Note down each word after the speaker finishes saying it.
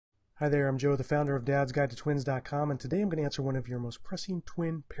Hi there, I'm Joe, the founder of dadsguidetotwins.com, and today I'm going to answer one of your most pressing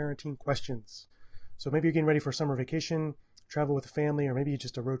twin parenting questions. So maybe you're getting ready for a summer vacation, travel with a family, or maybe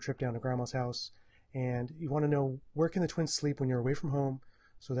just a road trip down to grandma's house, and you want to know where can the twins sleep when you're away from home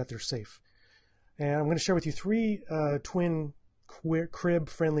so that they're safe. And I'm going to share with you three twin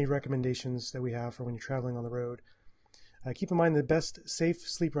crib-friendly recommendations that we have for when you're traveling on the road. Keep in mind the best safe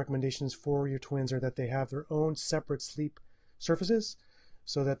sleep recommendations for your twins are that they have their own separate sleep surfaces,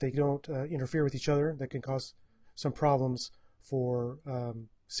 so that they don't interfere with each other. That can cause some problems for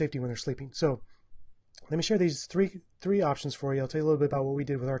safety when they're sleeping. So let me share these three options for you. I'll tell you a little bit about what we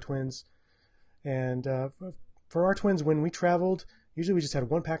did with our twins. And for our twins, when we traveled, usually we just had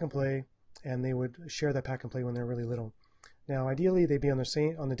one pack and play, and they would share that pack and play when they're really little. Now, ideally, they'd be on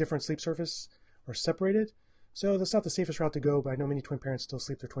the different sleep surface or separated. So that's not the safest route to go, but I know many twin parents still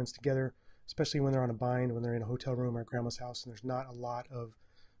sleep their twins together, especially when they're on a bind, when they're in a hotel room or grandma's house and there's not a lot of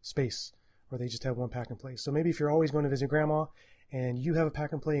space, or they just have one pack and play. So maybe if you're always going to visit grandma and you have a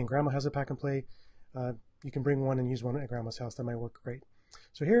pack and play and grandma has a pack and play, you can bring one and use one at grandma's house. That might work great.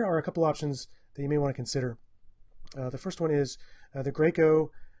 So here are a couple options that you may want to consider. The first one is the Graco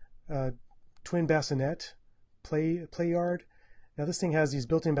twin bassinet play yard. Now this thing has these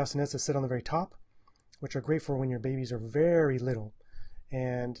built-in bassinets that sit on the very top, which are great for when your babies are very little.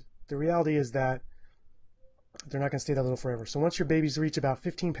 And the reality is that they're not going to stay that little forever. So once your babies reach about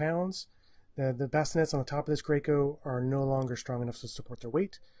 15 pounds, the bassinets on the top of this Graco are no longer strong enough to support their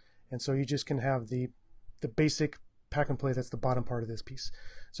weight. And so you just can have the basic pack and play that's the bottom part of this piece.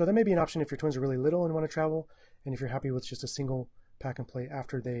 So that may be an option if your twins are really little and want to travel, and if you're happy with just a single pack and play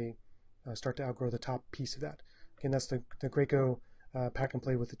after they start to outgrow the top piece of that. Again, that's the Graco pack and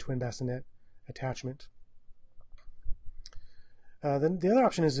play with the twin bassinet attachment. Then the other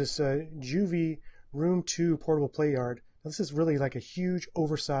option is this Joovy Room 2 portable play yard. Now, this is really like a huge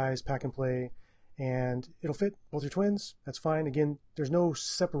oversized pack and play, and it'll fit both your twins. That's fine. Again, there's no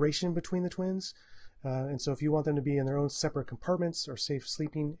separation between the twins, and so if you want them to be in their own separate compartments or safe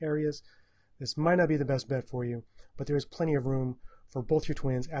sleeping areas, this might not be the best bet for you, but there is plenty of room for both your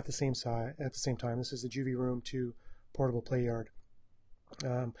twins at the same time. This is the Joovy Room 2 portable play yard.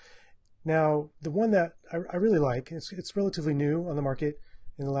 Now, the one that I really like, it's relatively new on the market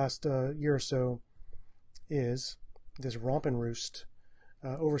in the last year or so, is this Romp and Roost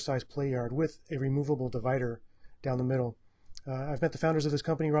oversized play yard with a removable divider down the middle. I've met the founders of this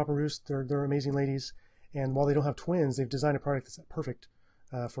company, Romp and Roost. They're amazing ladies, and while they don't have twins, they've designed a product that's perfect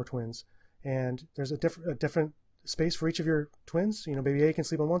for twins. And there's a different space for each of your twins. You know, baby A can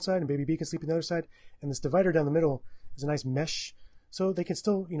sleep on one side and baby B can sleep on the other side, and this divider down the middle is a nice mesh, so they can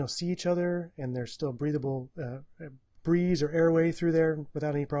still, see each other, and there's still breathable breeze or airway through there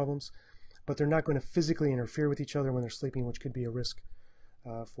without any problems. But they're not going to physically interfere with each other when they're sleeping, which could be a risk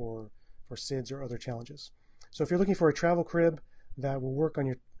for SIDS or other challenges. So if you're looking for a travel crib that will work on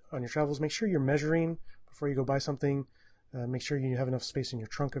your travels, make sure you're measuring before you go buy something. Make sure you have enough space in your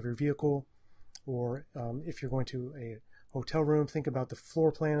trunk of your vehicle, or if you're going to a hotel room, think about the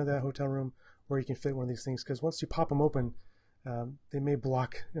floor plan of that hotel room where you can fit one of these things, because once you pop them open, they may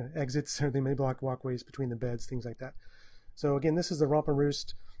block exits, or they may block walkways between the beds, things like that. So again, this is the Romp and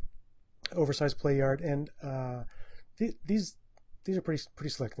Roost oversized play yard, and these are pretty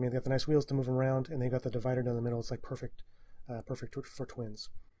slick. I mean, they got the nice wheels to move them around, and they got the divider down the middle. It's like perfect for twins.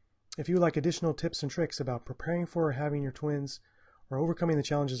 If you would like additional tips and tricks about preparing for or having your twins, or overcoming the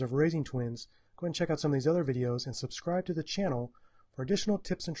challenges of raising twins, go ahead and check out some of these other videos and subscribe to the channel for additional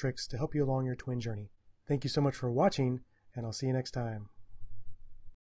tips and tricks to help you along your twin journey. Thank you so much for watching, and I'll see you next time.